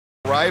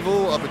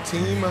rival of a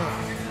team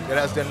that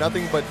has done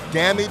nothing but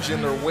damage in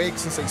their wake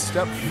since they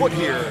stepped foot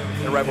here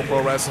in Rival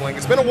Pro Wrestling.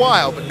 It's been a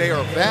while, but they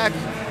are back,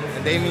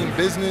 and they mean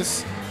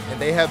business,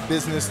 and they have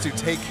business to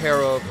take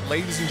care of.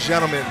 Ladies and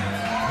gentlemen,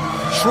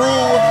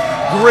 True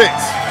Grit,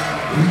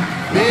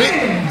 Big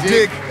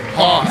Dick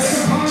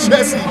Hoss,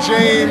 Jesse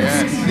James,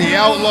 yes. The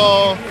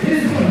Outlaw.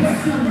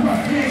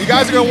 You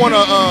guys are going to want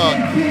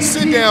to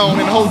sit down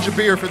and hold your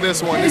beer for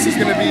this one. This is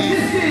going to be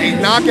a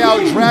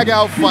knockout,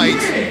 drag-out fight.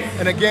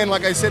 And again,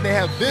 like I said, they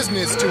have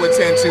business to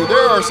attend to.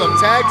 There are some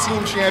tag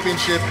team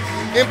championship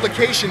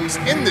implications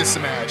in this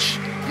match.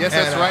 Yes,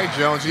 that's right,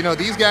 Jones. You know,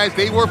 these guys,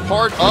 they were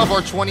part of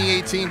our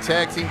 2018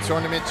 tag team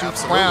tournament to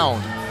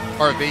crown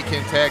our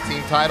vacant tag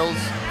team titles.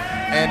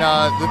 And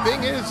the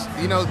thing is,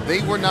 you know,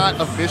 they were not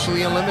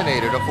officially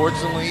eliminated.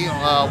 Unfortunately,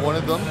 one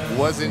of them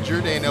was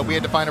injured, and we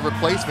had to find a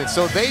replacement.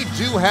 So they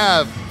do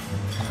have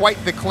quite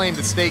the claim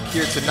to stake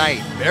here tonight.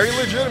 Very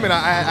legitimate,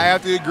 I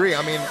have to agree.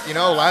 I mean, you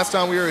know, last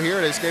time we were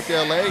here, they escaped to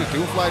LA.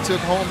 Doomfly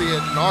took home the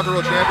inaugural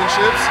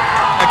championships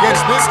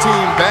against this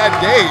team, Bad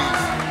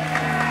Daze.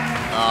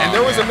 And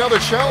there was another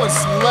challenge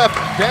left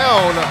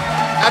down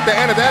at the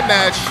end of that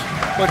match.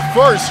 But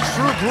first,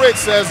 True Grit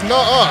says,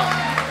 nuh-uh.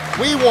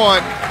 We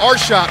want our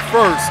shot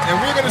first, and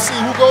we're going to see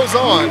who goes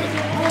on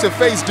to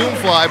face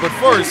Doomfly. But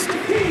first,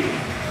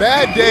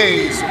 Bad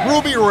Daze,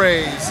 Ruby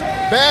Rays,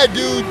 Bad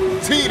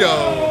Dude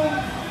Tito.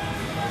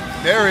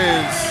 There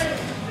is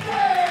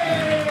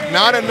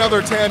not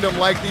another tandem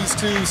like these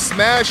two.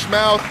 Smash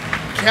Mouth,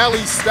 Cali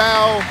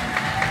style.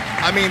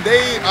 I mean,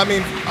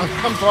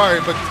 I'm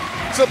sorry, but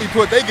simply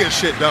put, they get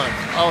shit done.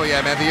 Oh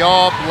yeah, man, the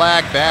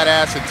all-black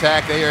badass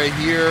attack, they are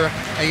here.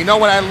 And you know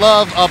what I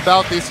love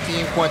about this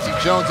team, Quincy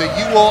Jones, that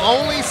you will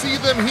only see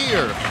them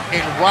here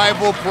in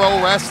Rival Pro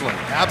Wrestling.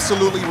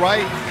 Absolutely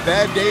right.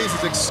 Bad Daze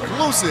is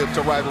exclusive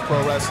to Rival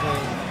Pro Wrestling,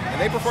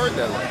 and they preferred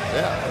that way.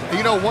 Yeah.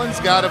 You know, one's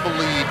got to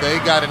believe they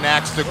got an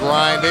axe to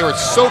grind. They were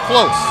so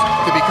close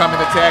to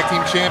becoming the tag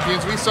team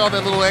champions. We saw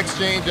that little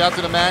exchange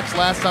after the match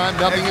last time.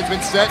 Nothing has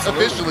been set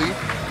officially,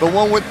 but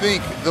one would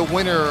think the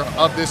winner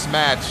of this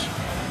match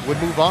would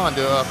move on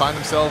to find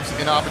themselves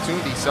in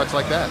opportunities such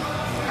like that.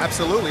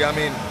 Absolutely. I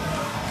mean,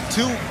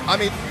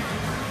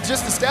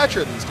 just the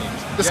stature of these teams,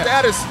 the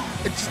status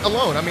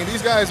alone. I mean,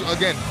 these guys,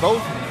 again,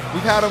 both,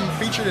 we've had them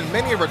featured in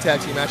many of our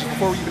tag team matches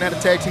before we even had a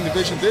tag team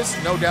division. This,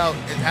 no doubt,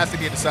 it has to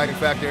be a deciding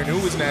factor in who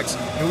is next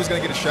and who is going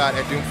to get a shot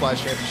at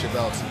Doomfly's championship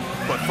belts.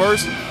 But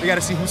first, we got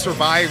to see who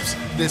survives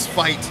this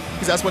fight,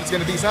 because that's what it's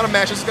going to be. It's not a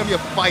match, it's going to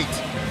be a fight.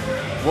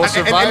 Well,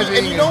 surviving,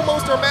 and you know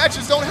most of our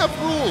matches don't have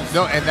rules.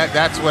 No, and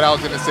that's what I was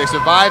going to say.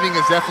 Surviving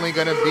is definitely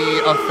going to be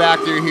a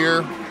factor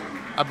here.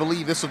 I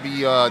believe this will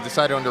be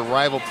decided under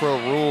Rival Pro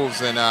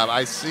rules, and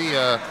I see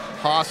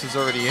Haas is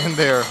already in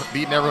there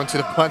beating everyone to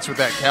the punch with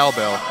that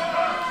cowbell.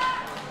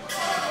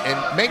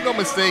 And make no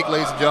mistake,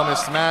 ladies and gentlemen,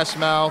 Smash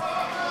Mouth,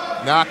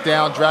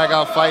 knockdown,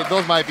 drag-out fight,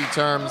 those might be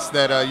terms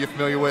that you're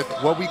familiar with.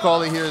 What we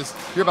call it here is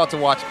you're about to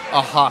watch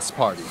a Haas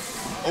party.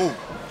 Oh,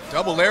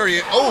 double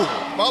lariat. Oh,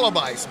 followed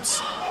by some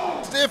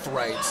stiff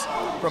rights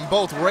from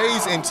both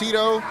Rays and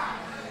Tito.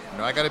 You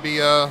know, I gotta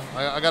be,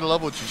 I gotta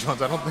love with you,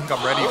 Jones. I don't think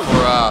I'm ready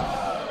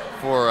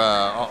for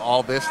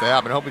all this to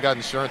happen. I hope we got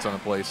insurance on the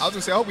place. I was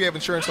gonna say, I hope we have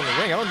insurance on the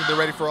ring. I don't think they're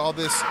ready for all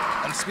this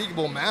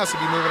unspeakable mass to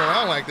be moving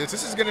around like this.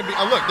 This is gonna be,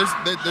 look,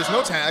 there's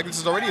no tag. This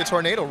is already a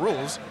tornado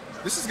rules.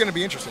 This is gonna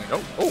be interesting.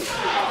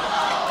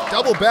 Oh.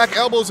 Double back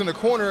elbows in the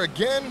corner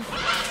again.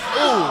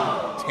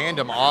 Oh.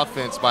 Tandem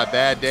offense by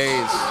Bad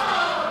Daze.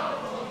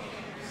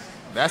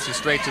 That's just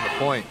straight to the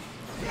point.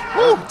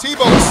 Woo!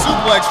 T-bone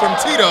suplex from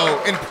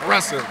Tito,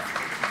 impressive.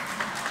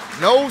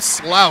 No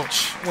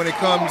slouch when it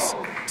comes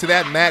to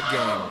that mat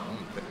game.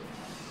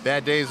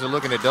 Bad Daze are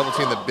looking at double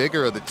team the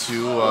bigger of the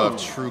two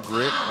of True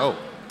Grit. Oh.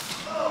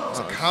 It's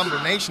a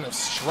combination of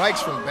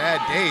strikes from Bad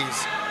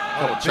Daze.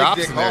 Oh,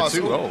 chops in there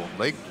too. Oh,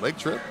 leg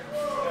trip.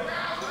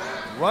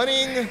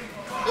 Running,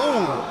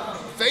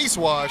 face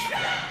wash,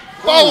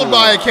 followed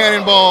by a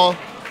cannonball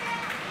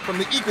from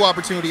the equal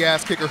opportunity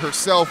ass kicker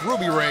herself,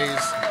 Ruby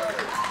Rays.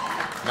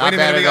 Not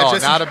bad at all.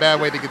 Not a bad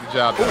way to get the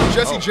job done.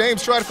 Jesse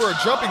James tried for a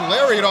jumping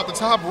lariat off the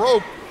top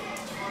rope.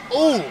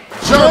 Ooh,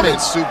 German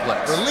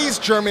suplex. Release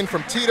German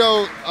from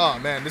Tito. Oh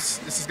man, this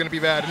is gonna be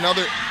bad.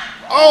 Another,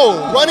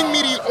 running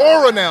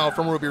Meteora now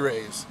from Ruby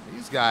Rays.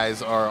 These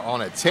guys are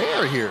on a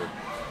tear here.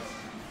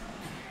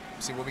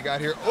 Let's see what we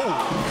got here.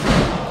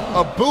 Oh,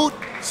 a boot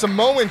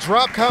Samoan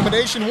drop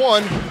combination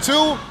 1,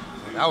 2.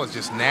 That was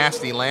just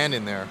nasty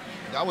landing there.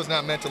 That was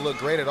not meant to look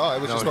great at all.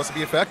 It was just supposed to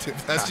be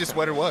effective. That's just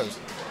what it was.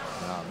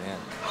 Oh man.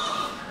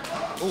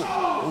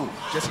 Ooh,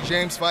 Jesse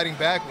James fighting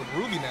back with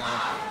Ruby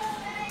now.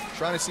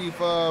 Trying to see if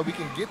we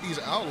can get these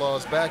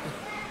Outlaws back in.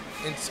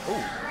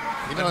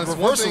 You know, it's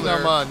one thing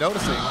I'm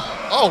noticing.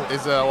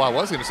 I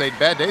was going to say,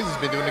 Bad Daze has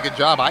been doing a good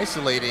job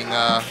isolating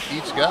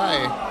each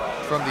guy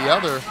from the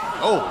other.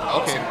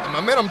 Oh, okay.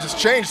 Momentum just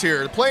changed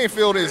here. The playing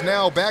field is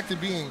now back to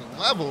being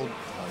leveled.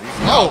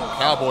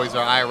 Cowboys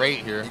are irate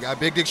here. You got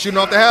Big Dick shooting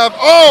off the half.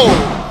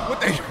 Oh, what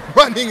they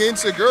running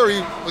into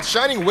Guri with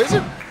Shining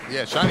Wizard?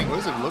 Yeah, Shining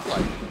Wizard looked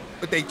like it.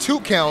 With a 2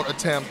 count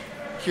attempt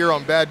here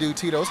on Bad Dude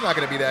Tito. It's not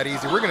going to be that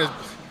easy. We're going to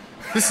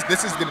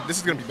this is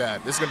going to be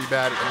bad. This is going to be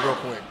bad and real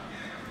quick.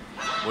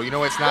 Well, you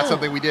know, it's not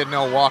something we didn't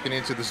know walking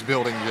into this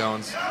building,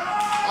 Jones.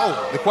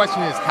 The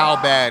question is, how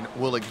bad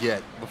will it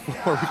get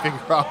before we figure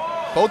out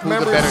who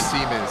the better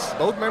team is?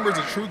 Both members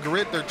of True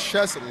Grit, their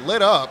chests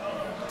lit up.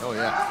 Oh,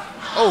 yeah.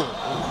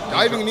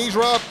 Diving knee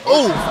drop.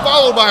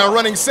 Followed by a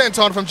running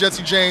senton from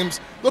Jesse James.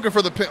 Looking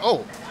for the pin.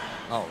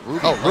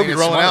 Ruby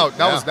rolling out.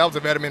 That was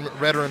a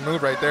veteran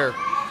move right there.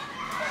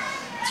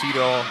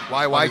 Tito,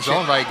 on his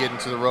own right, getting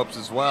to the ropes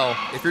as well.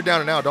 If you're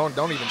down and out,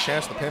 don't even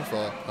chance the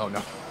pinfall. Oh,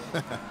 no.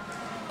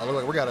 Look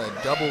like we got a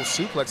double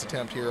suplex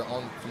attempt here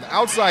from the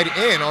outside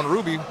in on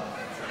Ruby.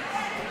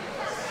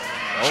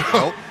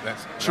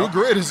 True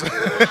Grit is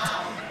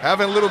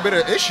having a little bit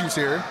of issues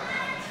here.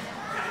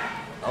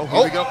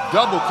 Here we go.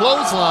 Double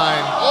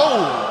clothesline.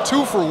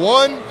 2 for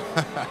 1.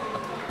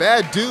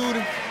 Bad Dude.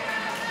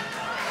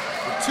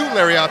 With 2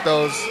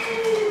 lariatos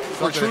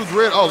for True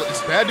Grit.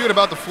 It's Bad Dude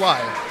about to fly.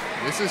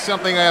 This is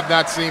something I have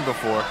not seen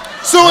before.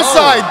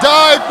 Suicide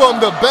dive from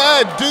the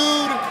Bad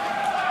Dude.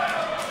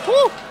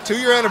 Woo.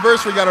 2-year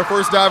anniversary. Got our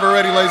first dive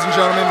already, ladies and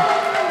gentlemen.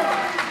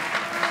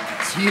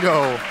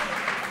 Tito,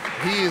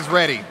 he is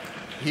ready.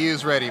 He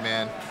is ready,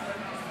 man.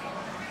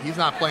 He's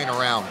not playing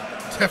around.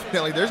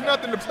 Definitely. There's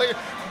nothing to play.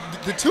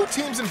 The 2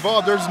 teams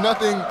involved, there's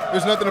nothing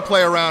to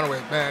play around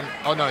with, man.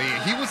 Oh, no,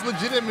 he was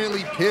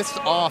legitimately pissed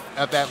off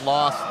at that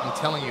loss. I'm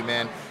telling you,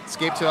 man.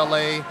 Escape to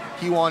LA.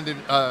 He wanted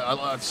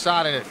a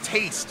shot at a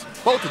taste,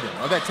 both of them,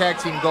 of that tag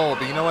team gold.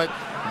 But you know what?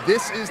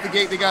 This is the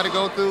gate they got to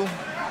go through.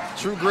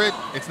 True Grit,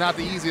 it's not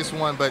the easiest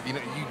one, but you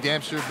damn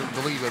sure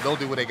believe that they'll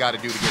do what they got to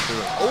do to get through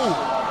it.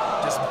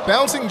 Just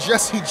bouncing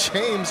Jesse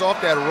James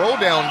off that roll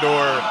down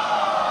door.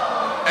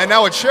 And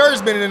now a chair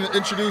has been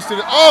introduced to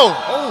the,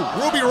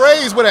 Ruby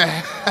Ray's with a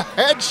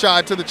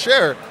headshot to the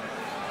chair.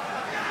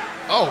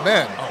 Oh,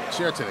 man.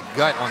 Chair to the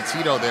gut on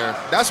Tito there.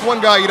 That's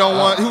one guy you don't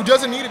want, who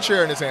doesn't need a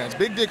chair in his hands.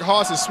 Big Dick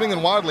Haas is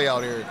swinging wildly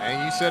out here.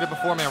 And you said it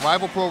before, man.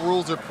 Rival Pro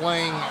rules are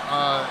playing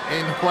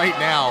in right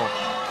now.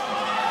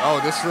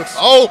 This looks...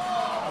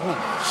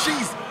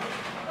 jeez.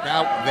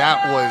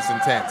 That was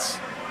intense.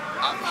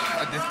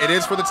 It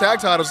is for the tag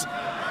titles.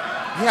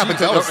 Yeah, but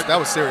that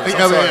was serious.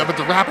 But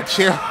the rapid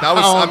chair. That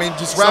was,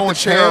 just wrapped the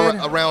chair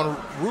around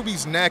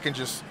Ruby's neck and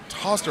just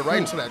tossed her right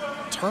into that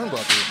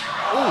turnbuckle.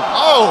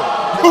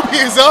 Ruby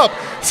is up.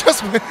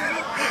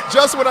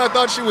 Just when I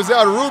thought she was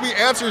out, Ruby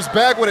answers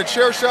back with a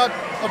chair shot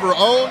of her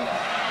own.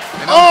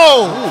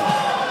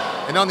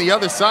 And on the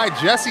other side,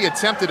 Jesse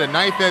attempted a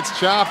knife-edge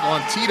chop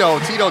on Tito.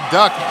 Tito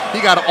ducked.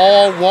 He got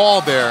all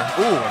wall there.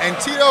 And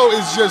Tito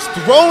is just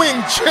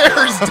throwing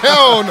chairs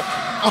down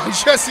on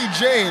Jesse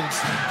James.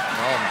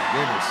 Oh, my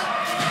goodness.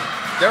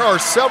 There are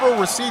several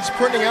receipts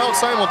printing out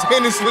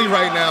simultaneously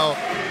right now.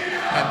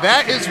 And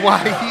that is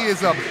why he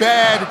is a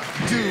bad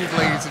dude,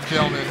 ladies and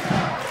gentlemen.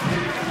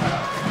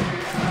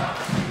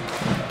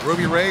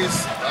 Ruby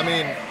Ray's,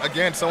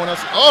 again, someone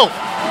else. Oh,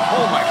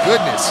 my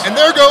goodness. And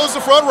there goes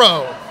the front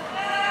row.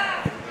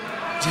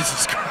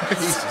 Jesus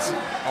Christ.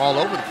 All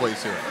over the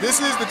place here. This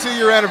is the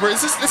 2-year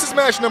anniversary. This is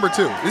match number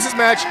 2. This is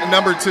match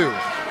number 2.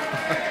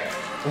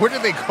 Where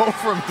did they go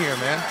from here,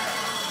 man?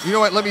 You know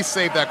what? Let me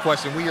save that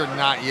question. We are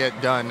not yet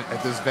done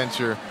at this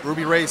venture.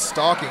 Ruby Ray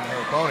stalking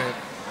her opponent.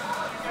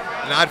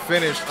 Not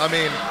finished. I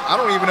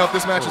don't even know if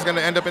this match is going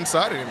to end up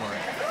inside anymore.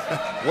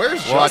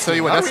 Where's Justin?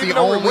 Well, I'll tell you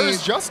what,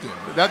 where's Justin?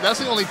 That's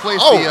the only place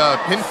the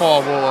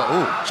pinfall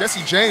will...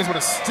 Jesse James with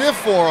a stiff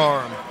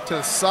forearm to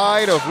the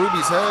side of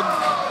Ruby's head.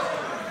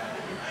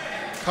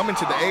 Coming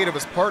to the aid of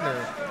his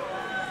partner.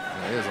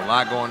 There's a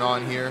lot going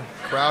on here.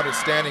 Crowd is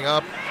standing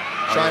up,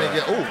 trying to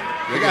get...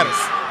 they got a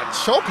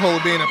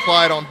chokehold being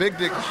applied on Big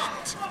Dick.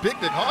 Big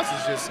Dick Haas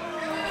is just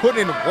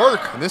putting in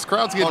work. And this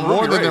crowd's getting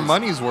more than their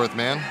money's worth,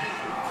 man.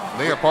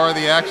 They are part of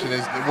the action,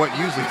 is what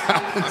usually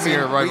happens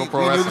here at Rival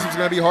Pro Wrestling. We knew this was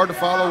going to be hard to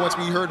follow once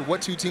we heard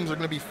what 2 teams are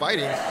going to be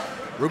fighting.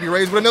 Ruby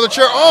Ray's with another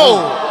chair.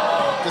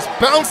 Just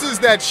bounces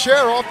that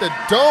chair off the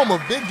dome of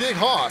Big Dick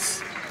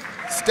Haas.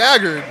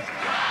 Staggered.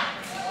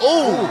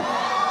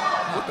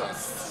 With a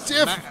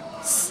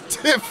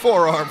stiff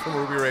forearm from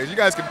Ruby Ray. You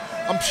guys can,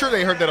 I'm sure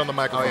they heard that on the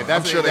microphone.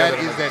 That is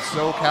that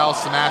SoCal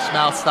Smash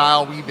Mouth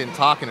style we've been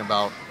talking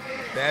about.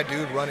 Bad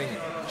Dude running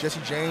Jesse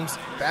James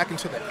back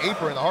into the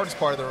apron, the hardest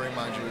part of the ring,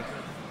 mind you.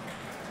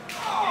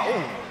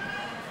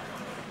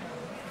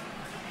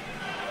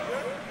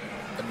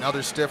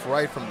 Another stiff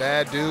right from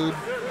Bad Dude.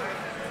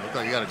 Looks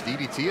like you got a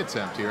DDT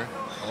attempt here.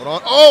 Hold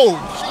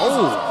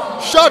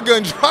on.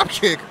 Shotgun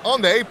dropkick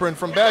on the apron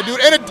from Bad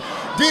Dude. And a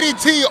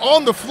DDT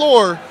on the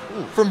floor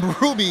from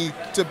Ruby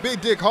to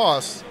Big Dick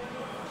Haas.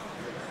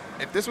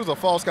 If this was a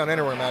false count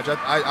anywhere match,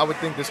 I would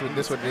think this would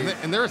be.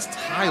 And there's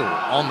tile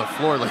on the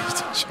floor,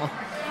 ladies and gentlemen.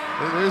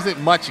 There isn't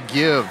much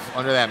give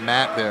under that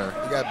mat there.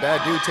 You got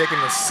Bad Dude taking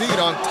the seat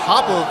on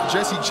top of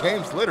Jesse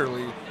James,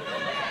 literally.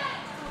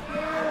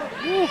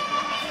 Woo.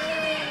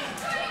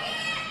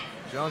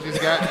 Jones, these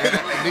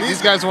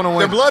guys want to win.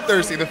 They're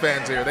bloodthirsty, the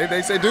fans here.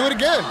 They say, do it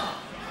again.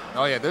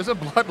 Oh, yeah, there's a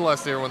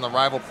bloodlust there when the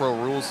Rival Pro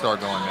rules start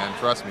going, man.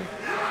 Trust me.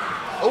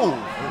 Oh,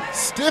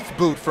 stiff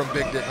boot from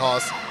Big Dick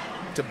Haas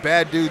to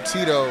Bad Dude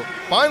Tito.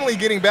 Finally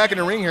getting back in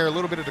the ring here, a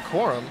little bit of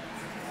decorum.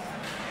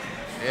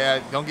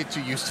 Yeah, don't get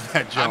too used to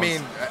that, Jones. I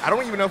mean, I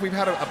don't even know if we've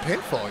had a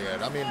pinfall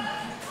yet. I mean,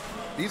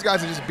 these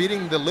guys are just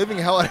beating the living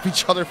hell out of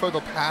each other for the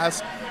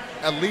past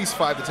at least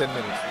 5 to 10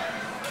 minutes.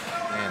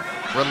 Man,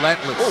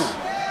 relentless. Ooh.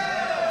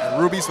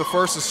 And Ruby's the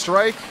first to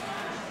strike.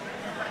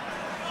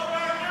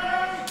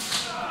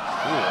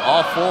 Ooh,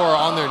 all 4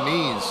 on their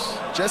knees.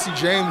 Jesse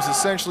James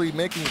essentially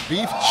making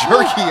beef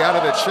jerky out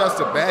of the chest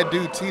of Bad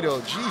Dude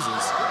Tito.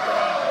 Jesus.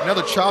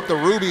 Another chop to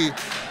Ruby.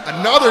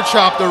 Another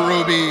chop to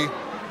Ruby.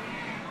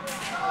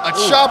 A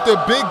chop to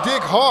Big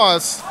Dick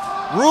Haas.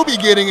 Ruby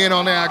getting in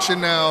on the action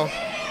now.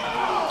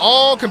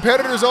 All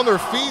competitors on their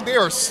feet. They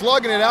are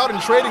slugging it out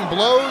and trading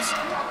blows.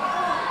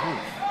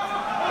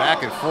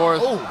 Back and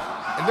forth. Oh,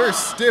 and they're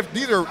stiff.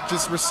 These are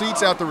just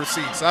receipts after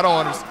receipts. I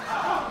don't understand.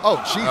 Oh,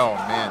 jeez. Oh,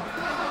 man.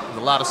 There's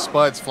a lot of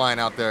spuds flying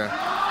out there.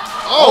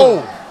 Oh.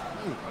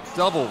 Ooh,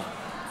 double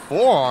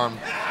forearm.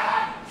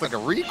 It's like a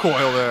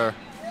recoil there.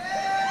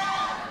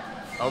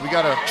 Oh, we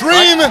got a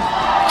Dream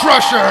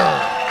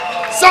Crusher.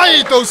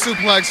 Saito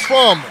suplex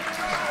from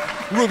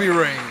Ruby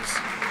Reyes.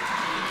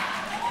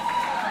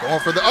 Going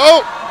for the,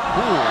 ooh,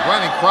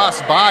 running cross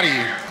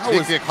body.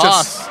 Big Dick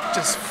Haas.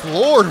 Just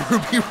floored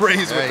Ruby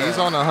Reyes with that. He's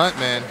on the hunt,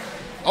 man.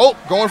 Oh,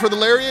 going for the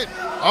lariat.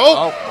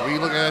 Oh. Are we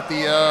looking at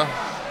the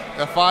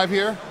F5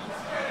 here?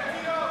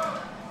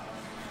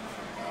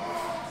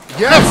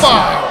 Yes.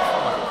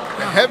 F5.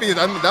 The heaviest,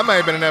 that might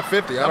have been an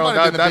F50. That might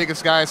have been the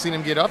biggest guy I've seen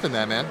him get up in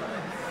that, man.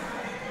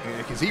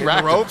 Because he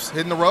racked the ropes.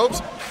 Hitting the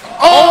ropes.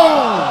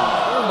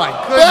 Oh my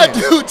goodness. Bad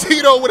Dude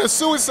Tito with a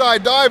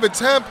suicide dive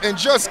attempt and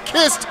just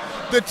kissed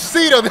the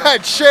seat of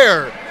that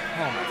chair. Oh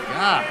my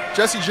God.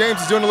 Jesse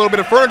James is doing a little bit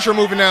of furniture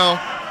moving now.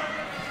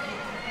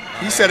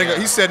 He's setting up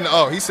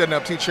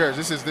 2 chairs.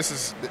 This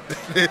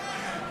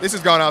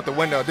has gone out the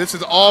window. This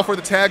is all for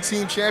the tag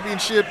team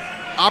championship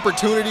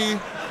opportunity.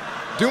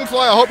 Doomfly,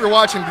 I hope you're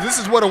watching, because this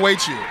is what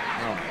awaits you.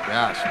 Oh my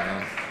gosh,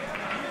 man.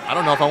 I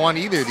don't know if I want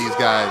either of these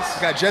guys.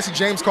 You got Jesse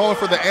James calling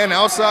for the end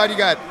outside. You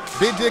got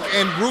Big Dick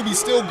and Ruby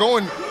still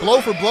going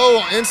blow for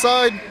blow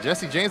inside.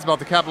 Jesse James about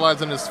to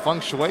capitalize on this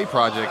feng shui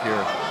project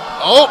here.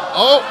 Oh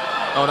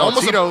no,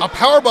 almost Tito. a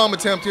powerbomb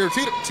attempt here.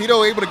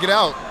 Tito able to get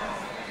out.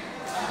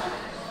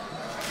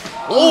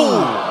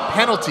 Oh,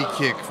 penalty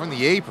kick from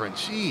the apron.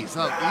 Jeez,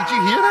 did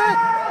you hear that?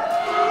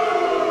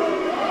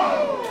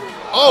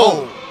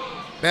 Oh,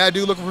 Bad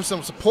Dude looking for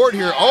some support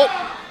here. Oh,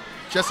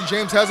 Jesse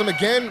James has him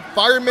again.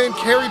 Fireman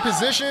carry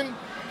position.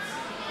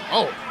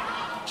 Oh.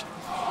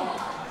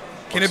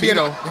 Can it be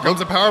here comes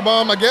a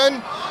powerbomb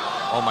again?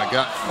 Oh my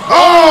God.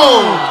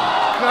 Oh!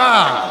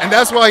 God. And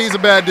that's why he's a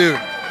bad dude.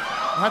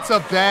 That's a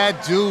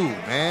bad dude,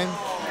 man.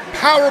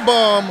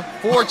 Powerbomb.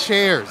 4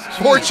 chairs.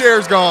 4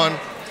 chairs gone.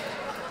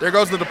 There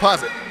goes the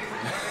deposit.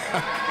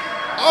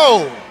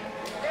 Oh!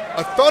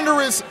 A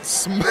thunderous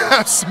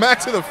smack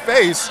to the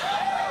face.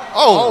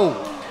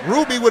 Oh!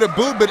 Ruby with a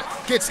boot, but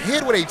gets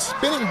hit with a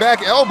spinning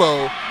back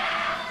elbow.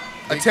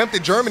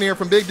 Attempted German here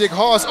from Big Dick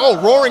Haas. Oh,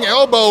 roaring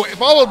elbow,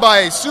 followed by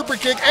a super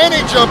kick and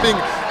a jumping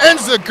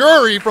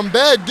enziguri from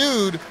Bad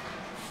Dude.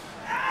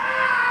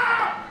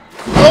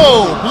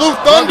 Oh, Blue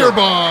Thunder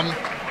Bomb.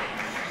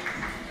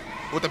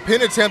 With a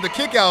pin attempt, the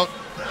kick out.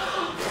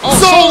 Oh,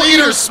 Soul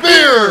Eater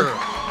Spear.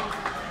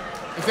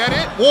 Is that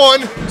it?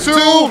 1,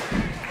 2,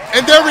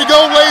 and there we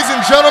go, ladies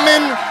and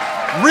gentlemen.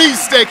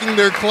 Restaking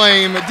their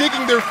claim,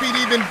 digging their feet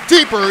even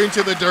deeper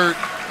into the dirt.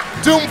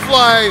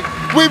 Doomfly,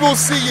 we will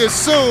see you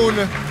soon.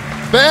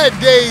 Bad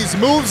Daze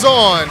moves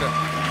on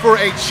for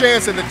a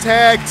chance at the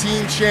Tag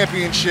Team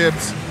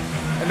Championships.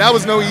 And that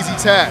was no easy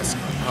task.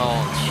 Oh,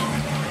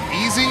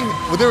 easy?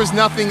 Well, there was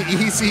nothing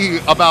easy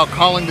about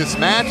calling this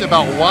match,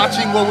 about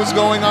watching what was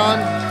going on.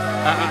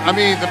 I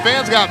mean, the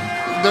fans got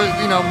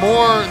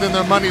more than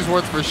their money's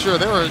worth for sure.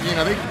 They were,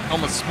 they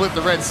almost split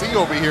the Red Sea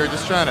over here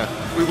just trying to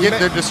get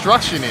their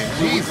destruction in.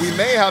 We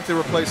may have to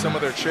replace some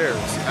of their chairs,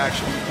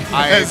 actually.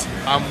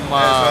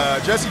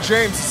 Jesse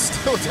James is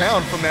still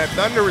down from that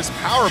thunderous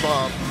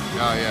powerbomb.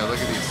 Oh, yeah, look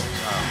at these.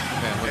 Oh,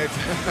 man,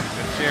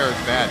 the chair is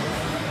bad.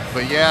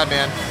 But, yeah,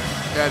 man,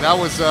 that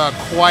was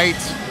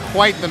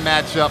quite the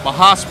matchup. A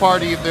Haas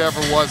party if there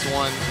ever was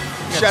one.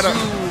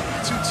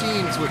 Two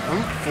teams with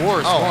brute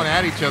force going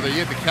at each other.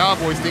 You had the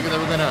Cowboys thinking they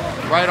were going to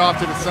ride off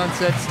to the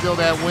sunset, steal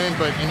that win,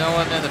 but you know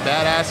what, man, the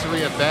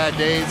badassery of Bad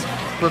Daze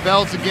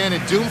prevails again.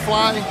 And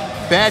Doomfly,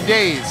 Bad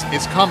Daze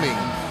is coming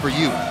for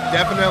you.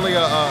 Definitely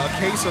a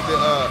case of the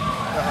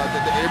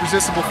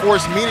irresistible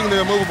force meeting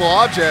the immovable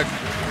object,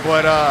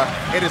 but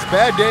it is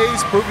Bad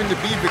Daze proving to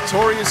be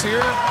victorious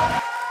here.